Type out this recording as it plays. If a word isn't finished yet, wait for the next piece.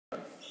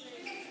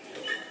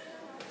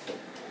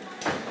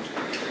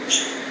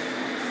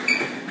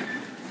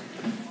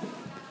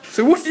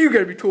So what are you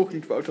going to be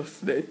talking about us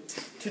today?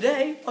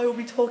 Today, I will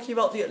be talking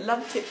about the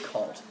Atlantic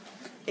cod.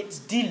 It's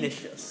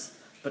delicious,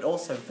 but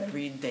also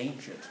very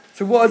endangered.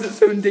 So why is it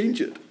so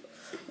endangered?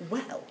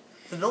 Well,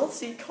 the North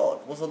Sea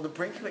cod was on the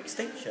brink of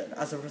extinction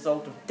as a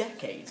result of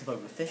decades of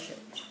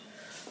overfishing.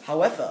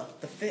 However,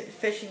 the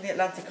fishing the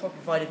Atlantic cod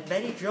provided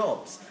many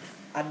jobs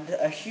and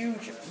a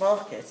huge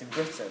market in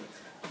Britain,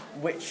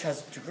 which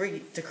has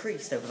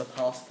decreased over the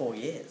past 4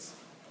 years.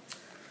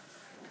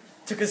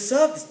 To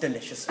conserve this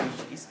delicious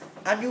species,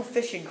 annual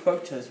fishing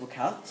quotas were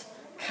cut,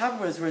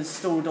 cameras were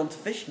installed onto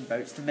fishing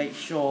boats to make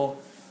sure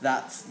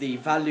that the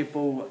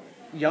valuable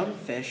young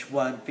fish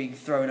weren't being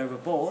thrown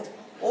overboard.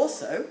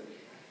 Also,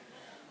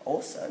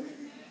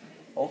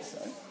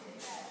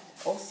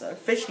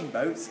 fishing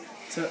boats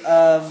to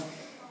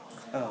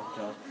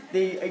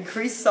there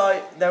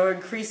were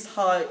increased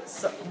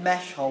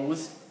mesh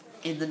holes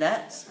in the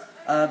nets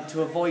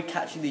to avoid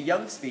catching the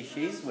young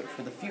species, which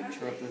were the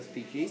future of the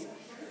species.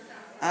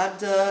 And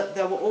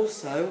there were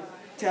also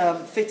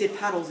fitted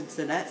panels into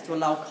the nets to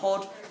allow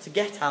cod to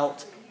get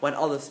out when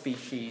other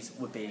species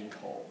were being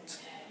caught.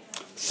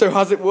 So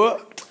has it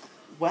worked?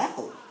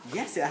 Well,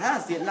 yes it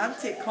has. The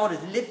Atlantic cod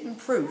is living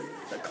proof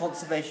that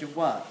conservation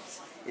works.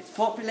 Its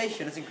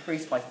population has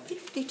increased by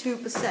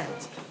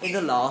 52% in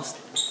the last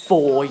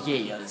 4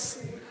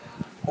 years.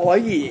 Oh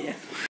yeah.